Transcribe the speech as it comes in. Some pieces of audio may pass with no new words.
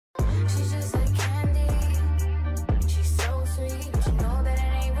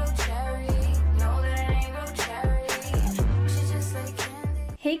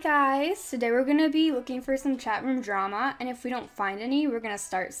Hey guys, today we're gonna be looking for some chat room drama, and if we don't find any, we're gonna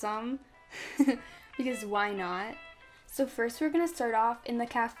start some. Because why not? So first we're gonna start off in the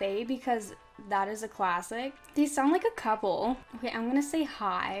cafe because that is a classic. They sound like a couple. Okay, I'm gonna say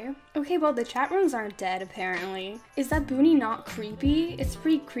hi. Okay, well the chat rooms aren't dead apparently. Is that boonie not creepy? It's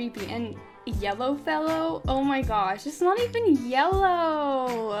pretty creepy. And yellow fellow? Oh my gosh, it's not even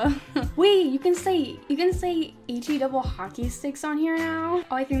yellow. Wait, you can say HE double hockey sticks on here now?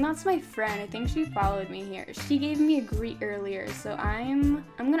 Oh, I think that's my friend. I think she followed me here. She gave me a greet earlier, so I'm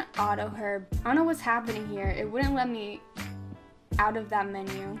gonna auto her. I don't know what's happening here. It wouldn't let me out of that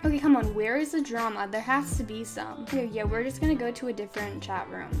menu. Okay, come on, where is the drama? There has to be some. Okay, yeah, we're just gonna go to a different chat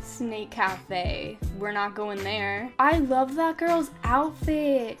room. Snake Cafe. We're not going there. I love that girl's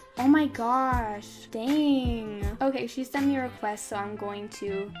outfit. Oh my gosh. Dang. Okay, she sent me a request, so I'm going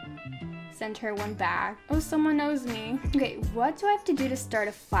to send her one back. Oh, someone knows me. Okay, what do I have to do to start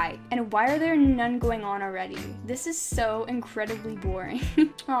a fight? And why are there none going on already? This is so incredibly boring.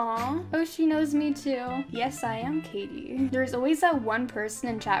 Aw. Oh, she knows me too. Yes, I am Katie. There's always that one person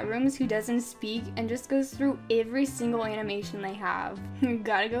in chat rooms who doesn't speak and just goes through every single animation they have.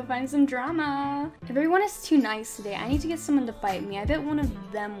 Gotta go find some drama. Everyone is too nice today. I need to get someone to fight me. I bet one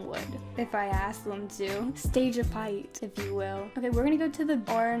of them would if I asked them to. Stage a fight, if you will. Okay, we're gonna go to the,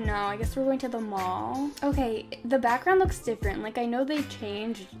 or no, I guess we're going to the mall. Okay, the background looks different. Like, I know they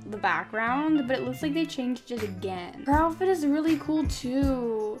changed the background, but it looks like they changed it again. Her outfit is really cool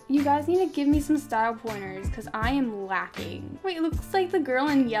too. You guys need to give me some style pointers because I am lacking. Wait, it looks like the girl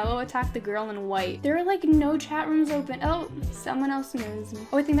in yellow attacked the girl in white. There are like no chat rooms open. Oh, someone else knows me.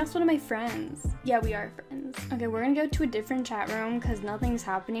 Oh, I think that's one of my friends. Yeah, we are friends. Okay, we're gonna go to a different chat room because nothing's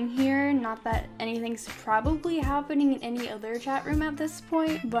happening here. Not that anything's probably happening in any other chat room at this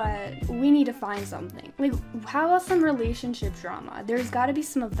point, but we need to find something. Like, how about some relationship drama? There's gotta be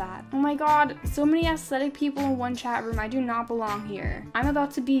some of that. Oh my god, so many aesthetic people in one chat room. I do not belong here. I'm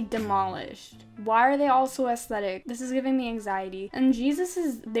about to be demolished. Why are they all so aesthetic? This is giving me anxiety. And Jesus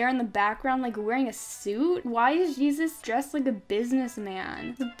is there in the background, like wearing a suit. Why is Jesus dressed like a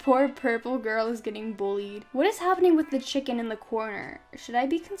businessman? The poor purple girl is getting bullied. What is happening with the chicken in the corner? Should I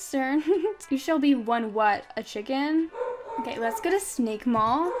be concerned? You shall be one what? A chicken? Okay, let's go to Snake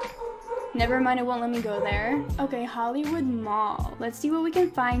Mall. Never mind, it won't let me go there. Okay, Hollywood Mall. Let's see what we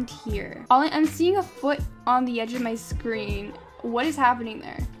can find here. I'm seeing a foot on the edge of my screen. What is happening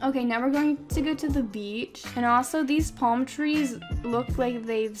there? Okay, now we're going to go to the beach. And also, these palm trees look like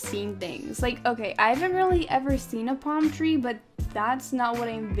they've seen things. Like, okay, I haven't really ever seen a palm tree, but that's not what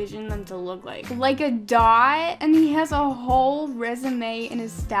I envisioned them to look like. Like a dot, and he has a whole resume in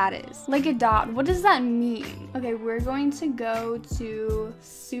his status. Like a dot, what does that mean? Okay, we're going to go to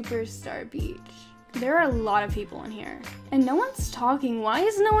Superstar Beach. There are a lot of people in here. And no one's talking. Why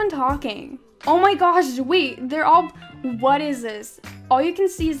is no one talking? Oh my gosh, wait, they're all, what is this? All you can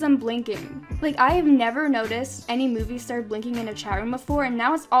see is them blinking. Like, I have never noticed any movie star blinking in a chat room before, and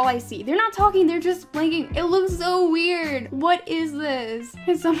now it's all I see. They're not talking, they're just blinking. It looks so weird. What is this?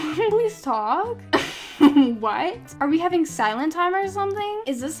 Can someone please talk? What? Are we having silent time or something?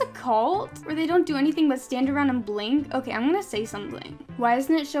 Is this a cult where they don't do anything but stand around and blink? Okay, I'm gonna say something. Why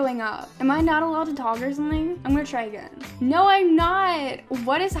isn't it showing up? Am I not allowed to talk or something? I'm gonna try again. No, I'm not.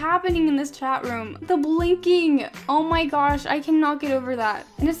 What is happening in this chat room? The blinking. Oh my gosh, I cannot get over that.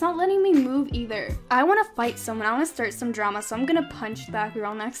 And it's not letting me move either. I wanna fight someone. I wanna start some drama, so I'm gonna punch that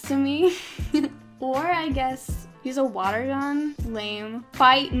girl next to me. Or I guess use a water gun? Lame.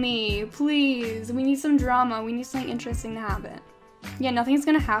 Fight me, please. We need some drama. We need something interesting to happen. Yeah, nothing's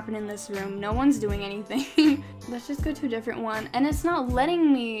gonna happen in this room. No one's doing anything. Let's just go to a different one. And it's not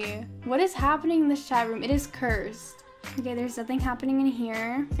letting me. What is happening in this chat room? It is cursed. Okay, there's nothing happening in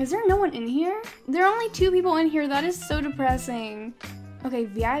here. Is there no one in here? There are only 2 people in here. That is so depressing. Okay,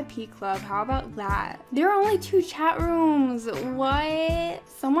 VIP club, how about that? There are only 2 chat rooms. What?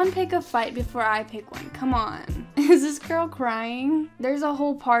 Someone pick a fight before I pick one. Come on. Is this girl crying? There's a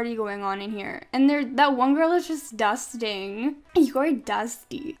whole party going on in here. And that one girl is just dusting. You're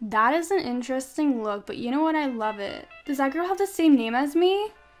dusty. That is an interesting look, but you know what? I love it. Does that girl have the same name as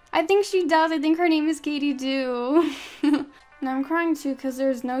me? I think she does. I think her name is Katie too. And I'm crying too because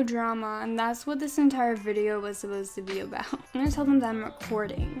there's no drama, and that's what this entire video was supposed to be about. I'm gonna tell them that I'm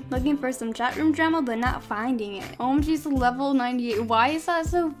recording. Looking for some chat room drama, but not finding it. OMG's level 98. Why is that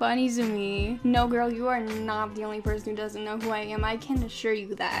so funny to me? No girl, you are not the only person who doesn't know who I am. I can assure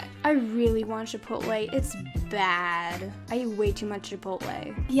you that. I really want Chipotle. It's bad. I eat way too much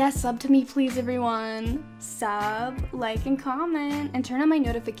Chipotle. Yeah, sub to me please, everyone. Sub, like, and comment, and turn on my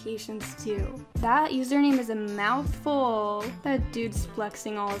notifications too. That username is a mouthful. That dude's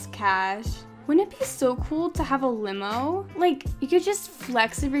flexing all his cash. Wouldn't it be so cool to have a limo? Like, you could just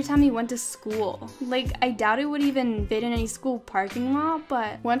flex every time you went to school. Like, I doubt it would even fit in any school parking lot,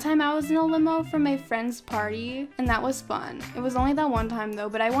 but one time I was in a limo for my friend's party, and that was fun. It was only that one time though,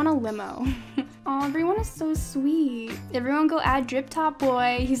 but I want a limo. Aw, everyone is so sweet. Everyone go add Drip Top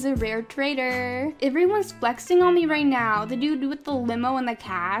Boy. He's a rare trader. Everyone's flexing on me right now. The dude with the limo and the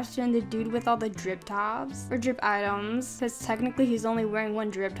cash, and the dude with all the drip tops, or drip items, because technically he's only wearing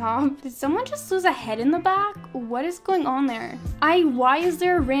one drip top. Did someone just lose a head in the back? What is going on there? Why is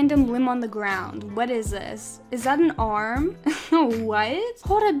there a random limb on the ground? What is this? Is that an arm? What?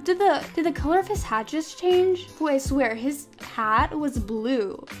 Hold up, did the color of his hat just change? Boy, I swear, his hat was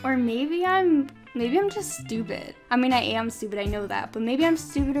blue. Or maybe I'm just stupid. I mean, I am stupid, I know that, but maybe I'm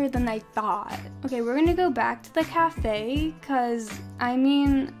stupider than I thought. Okay, we're gonna go back to the cafe, cause, I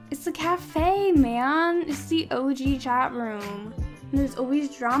mean, it's a cafe, man. It's the OG chat room. There's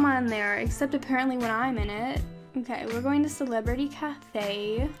always drama in there, except apparently when I'm in it. Okay, we're going to Celebrity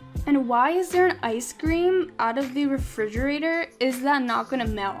Cafe. And why is there an ice cream out of the refrigerator? Is that not gonna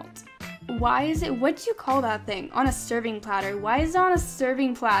melt? Why is it, what do you call that thing? On a serving platter. Why is it on a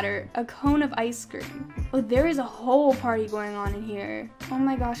serving platter a cone of ice cream? Oh, there is a whole party going on in here. Oh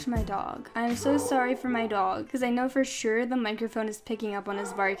my gosh, my dog. I'm so sorry for my dog, because I know for sure the microphone is picking up on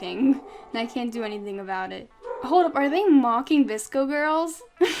his barking, and I can't do anything about it. Hold up, are they mocking Visco girls?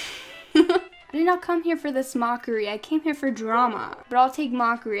 I did not come here for this mockery. I came here for drama, but I'll take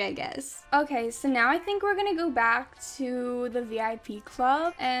mockery, I guess. Okay, so now I think we're gonna go back to the VIP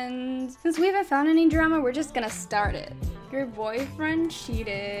club, and since we haven't found any drama, we're just gonna start it. Your boyfriend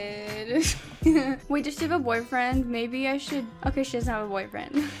cheated. Wait, does she have a boyfriend? Maybe I should... Okay, she doesn't have a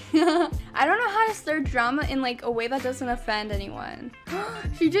boyfriend. I don't know how to start drama in like a way that doesn't offend anyone.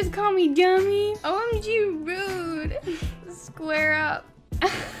 She just called me dummy. OMG, rude. Square up.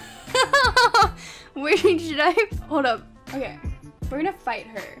 Wait, should I? Hold up. Okay, we're gonna fight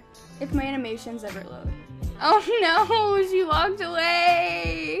her if my animations ever load. Oh no, she walked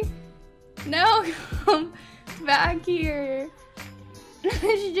away. No, come back here.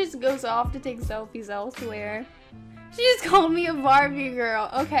 She just goes off to take selfies elsewhere. She just called me a Barbie girl.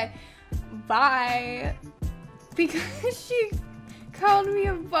 Okay, bye. Because she called me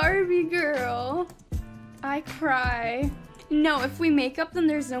a Barbie girl. I cry. No, if we make up, then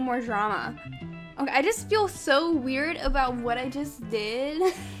there's no more drama. Okay, I just feel so weird about what I just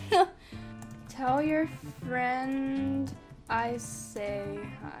did. Tell your friend I say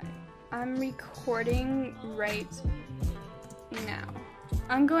hi. I'm recording right now.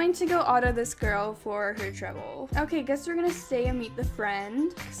 I'm going to go auto this girl for her trouble. Okay, guess we're gonna stay and meet the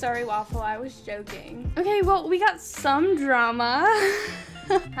friend. Sorry, Waffle, I was joking. Okay, well, we got some drama.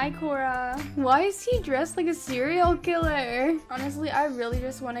 Hi, Cora. Why is he dressed like a serial killer? Honestly, I really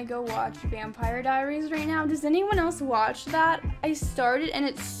just want to go watch Vampire Diaries right now. Does anyone else watch that? I started and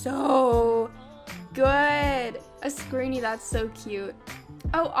it's so good. A screeny, that's so cute.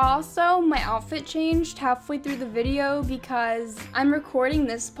 Oh, also, my outfit changed halfway through the video because I'm recording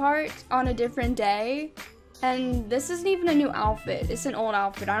this part on a different day. And this isn't even a new outfit. It's an old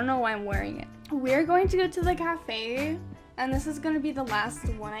outfit. I don't know why I'm wearing it. We're going to go to the cafe. And this is gonna be the last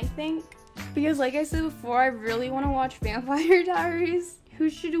one, I think. Because like I said before, I really want to watch Vampire Diaries. Who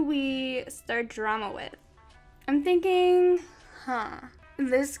should we start drama with? I'm thinking,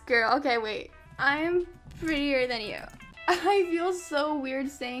 this girl. Okay, wait. I'm prettier than you. I feel so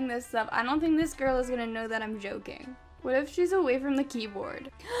weird saying this stuff. I don't think this girl is gonna know that I'm joking. What if she's away from the keyboard?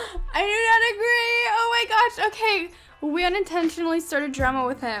 I do not agree. Oh my gosh. Okay, we unintentionally started drama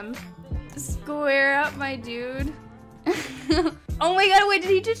with him. Square up, my dude. Oh my god, wait,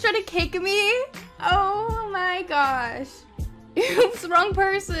 did he just try to kick me? Oh my gosh. Oops, wrong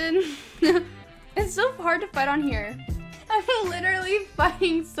person. It's so hard to fight on here. I'm literally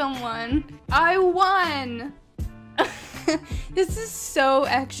fighting someone. I won. This is so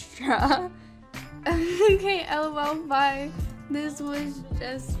extra. Okay, LOL, bye. This was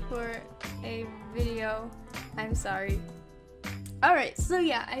just for a video. I'm sorry. Alright, so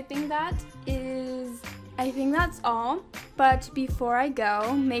yeah, I think that's all. But before I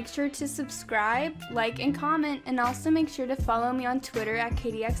go, make sure to subscribe, like, and comment, and also make sure to follow me on Twitter at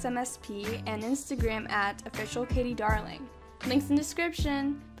KatieXMSP and Instagram at OfficialKatieDarling. Links in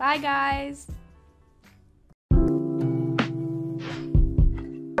description. Bye, guys!